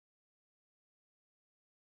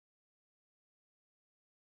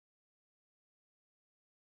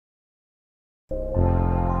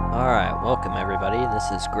Alright, welcome everybody. This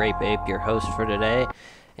is Grape Ape, your host for today,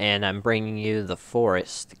 and I'm bringing you the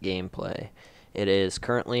Forest gameplay. It is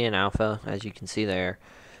currently in alpha, as you can see there,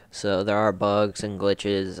 so there are bugs and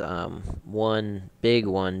glitches. One big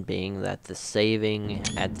one being that the saving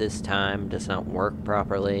at this time does not work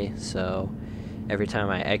properly, so every time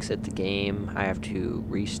I exit the game, I have to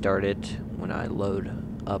restart it when I load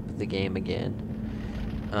up the game again.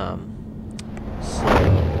 So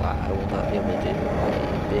I will not be able to do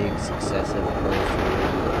a big successive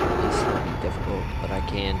playthrough. This will be difficult, but I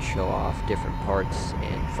can show off different parts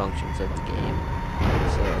and functions of the game.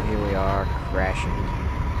 So here we are, crashing.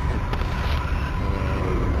 And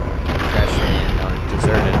crashing on a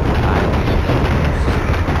deserted island.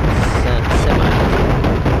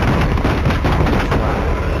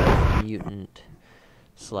 Semi-deserted mutant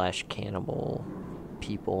slash cannibal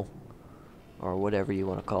people, or whatever you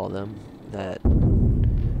want to call them, that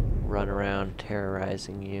run around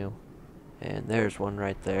terrorizing you. And there's one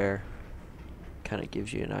right there. Kind of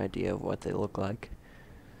gives you an idea of what they look like.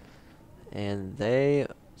 And they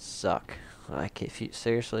suck. Like, if you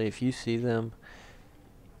seriously, if you see them,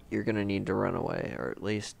 you're gonna need to run away, or at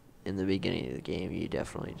least in the beginning of the game you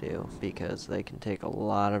definitely do, because they can take a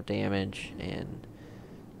lot of damage, and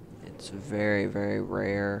it's very, very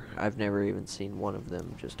rare. I've never even seen one of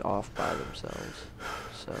them just off by themselves.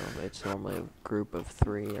 So it's normally a group of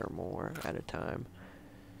 3 or more at a time.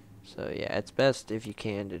 So yeah, it's best if you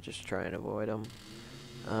can to just try and avoid them.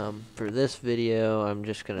 For this video, I'm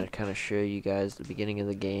just going to kind of show you guys the beginning of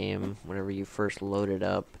the game, whenever you first load it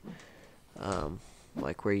up.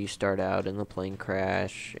 Like where you start out in the plane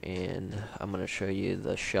crash, and I'm going to show you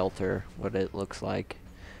the shelter, what it looks like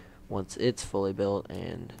once it's fully built,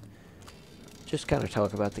 and just kind of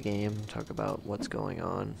talk about the game, talk about what's going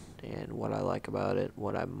on, and what I like about it,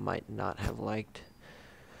 what I might not have liked.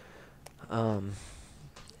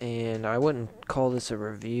 And I wouldn't call this a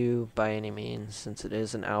review by any means, since it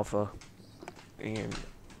is an alpha, and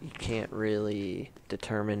you can't really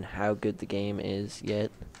determine how good the game is yet.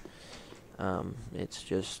 It's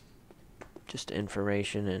just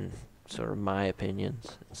information and sort of my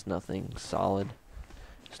opinions. It's nothing solid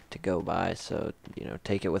to go by, so, you know,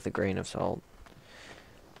 take it with a grain of salt.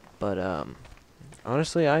 But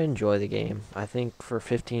honestly, I enjoy the game. I think for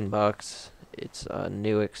 15 bucks, it's a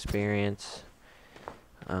new experience.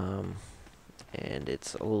 And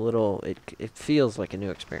it's a little, it feels like a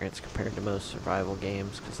new experience compared to most survival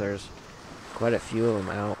games, because there's quite a few of them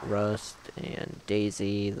out. Rust and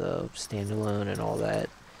Daisy, the standalone, and all that.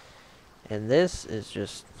 And this is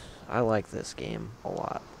just, I like this game a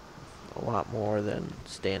lot more than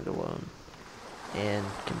standalone. And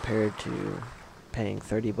compared to paying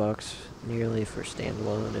 30 bucks nearly for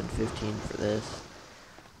standalone and 15 for this,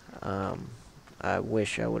 I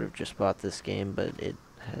wish I would have just bought this game, but it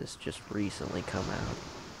has just recently come out,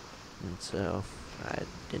 and so I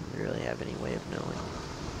didn't really have any way of knowing.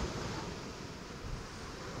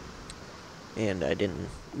 And I didn't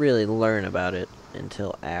really learn about it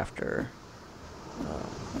until after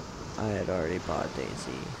I had already bought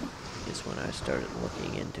Daisy, is when I started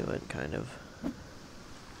looking into it, kind of.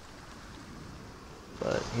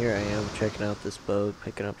 But here I am, checking out this boat,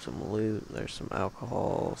 picking up some loot. There's some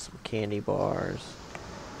alcohol, some candy bars,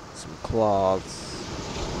 some cloths,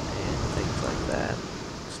 and things like that.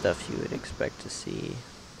 Stuff you would expect to see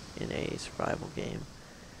in a survival game.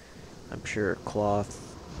 I'm sure cloth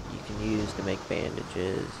you can use to make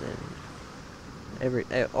bandages, and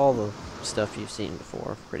all the stuff you've seen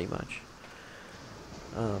before, pretty much.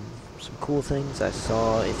 Some cool things I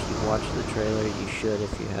saw, if you watched the trailer, you should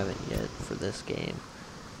if you haven't yet, for this game.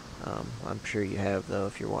 I'm sure you have, though,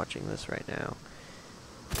 if you're watching this right now,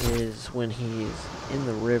 is when he's in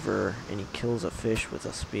the river and he kills a fish with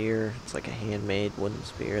a spear. It's like a handmade wooden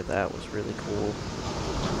spear. That was really cool.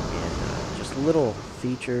 And just little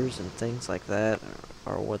features and things like that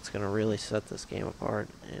are what's going to really set this game apart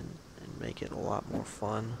and make it a lot more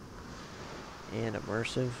fun and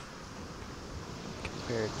immersive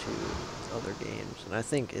compared to other games. And I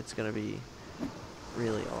think it's going to be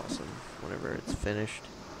really awesome whenever it's finished,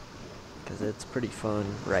 because it's pretty fun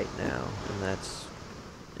right now, and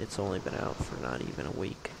it's only been out for not even a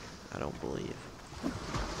week, I don't believe.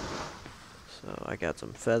 So I got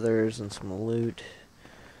some feathers and some loot.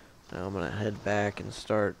 Now I'm gonna head back and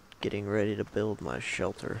start getting ready to build my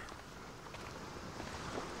shelter.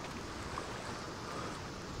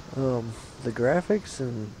 The graphics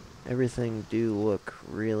and everything do look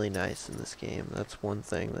really nice in this game. That's one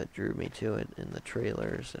thing that drew me to it in the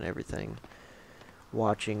trailers and everything.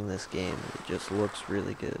 Watching this game, it just looks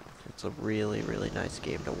really good. It's a really, really nice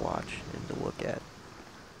game to watch and to look at.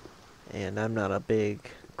 and I'm not a big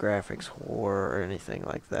graphics whore or anything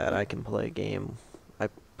like that. I can play a game. I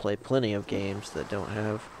play plenty of games that don't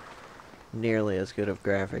have nearly as good of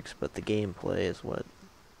graphics, but the gameplay is what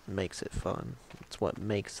makes it fun. It's what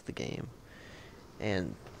makes the game.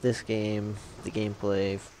 And this game, the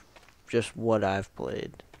gameplay, just what I've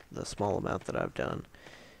played, the small amount that I've done,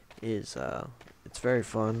 is it's very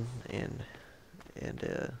fun, and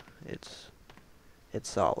it's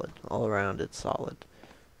solid all around. It's solid.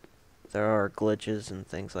 There are glitches and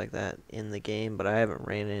things like that in the game, but I haven't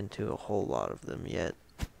ran into a whole lot of them yet,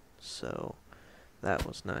 so that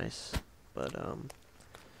was nice. But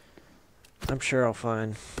I'm sure I'll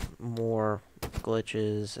find more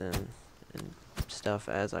glitches and stuff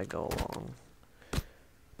as I go along,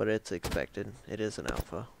 but it's expected. It is an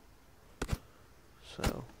alpha.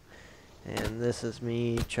 So, and this is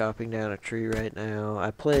me chopping down a tree right now.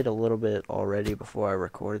 I played a little bit already before I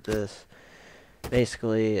recorded this.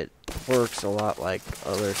 Basically, it works a lot like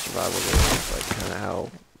other survival games, like kind of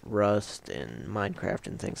how Rust and Minecraft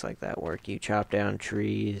and things like that work. You chop down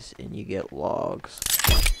trees and you get logs.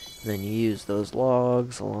 Then you use those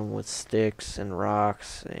logs along with sticks and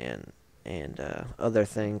rocks and other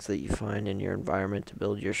things that you find in your environment to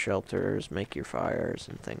build your shelters, make your fires,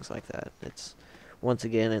 and things like that. Once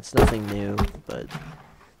again, it's nothing new, but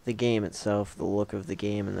the game itself, the look of the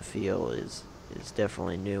game and the feel is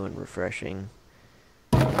definitely new and refreshing.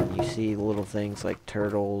 And you see little things like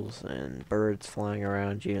turtles and birds flying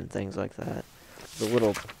around you and things like that. It's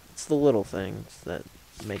the little things that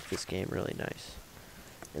make this game really nice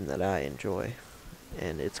and that I enjoy.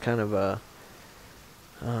 And it's kind of a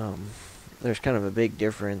there's kind of a big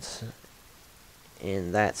difference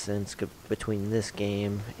in that sense between this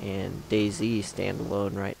game and DayZ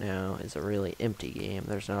standalone right now. Is a really empty game.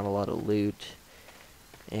 There's not a lot of loot,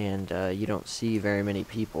 and you don't see very many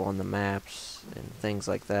people on the maps and things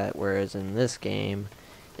like that, whereas in this game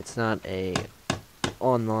it's not a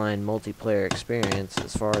online multiplayer experience.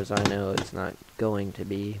 As far as I know, it's not going to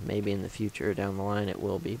be. Maybe in the future down the line it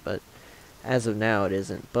will be, but as of now it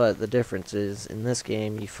isn't. But the difference is, in this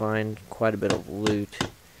game you find quite a bit of loot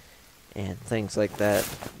and things like that.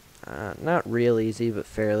 Not real easy, but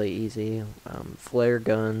fairly easy. Flare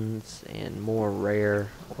guns and more rare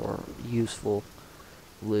or useful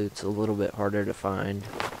loot's a little bit harder to find,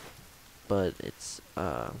 but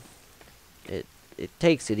it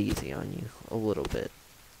takes it easy on you a little bit.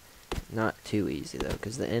 Not too easy though,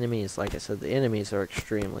 because the enemies, like I said, the enemies are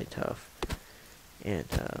extremely tough, and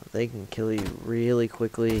they can kill you really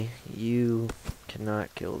quickly. You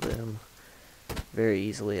cannot kill them very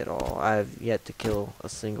easily at all. I've yet to kill a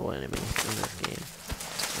single enemy in this game,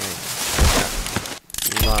 and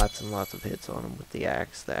I got lots and lots of hits on them with the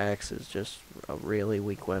axe. The axe is just a really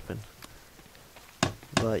weak weapon,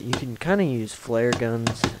 but you can kind of use flare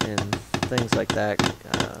guns and things like that,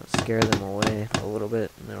 scare them away a little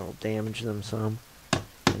bit, and it'll damage them some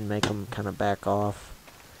and make them kind of back off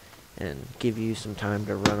and give you some time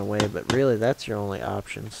to run away. But really, that's your only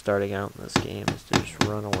option starting out in this game, is to just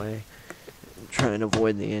run away and try and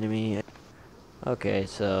avoid the enemy. Okay,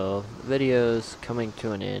 so the video's coming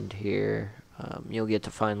to an end here. You'll get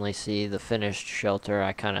to finally see the finished shelter.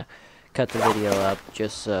 I kind of cut the video up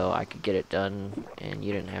just so I could get it done and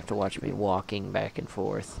you didn't have to watch me walking back and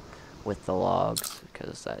forth with the logs,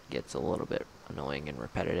 because that gets a little bit annoying and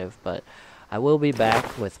repetitive. But I will be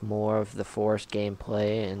back with more of the forest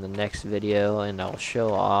gameplay in the next video, and I'll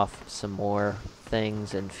show off some more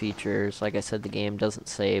things and features. Like I said, the game doesn't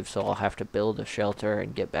save, so I'll have to build a shelter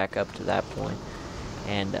and get back up to that point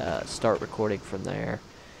and start recording from there.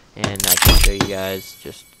 And I can show you guys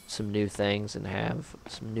just some new things and have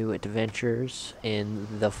some new adventures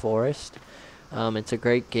in the forest. It's a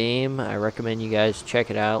great game. I recommend you guys check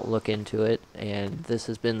it out, look into it, and this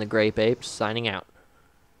has been the Grape Apes signing out.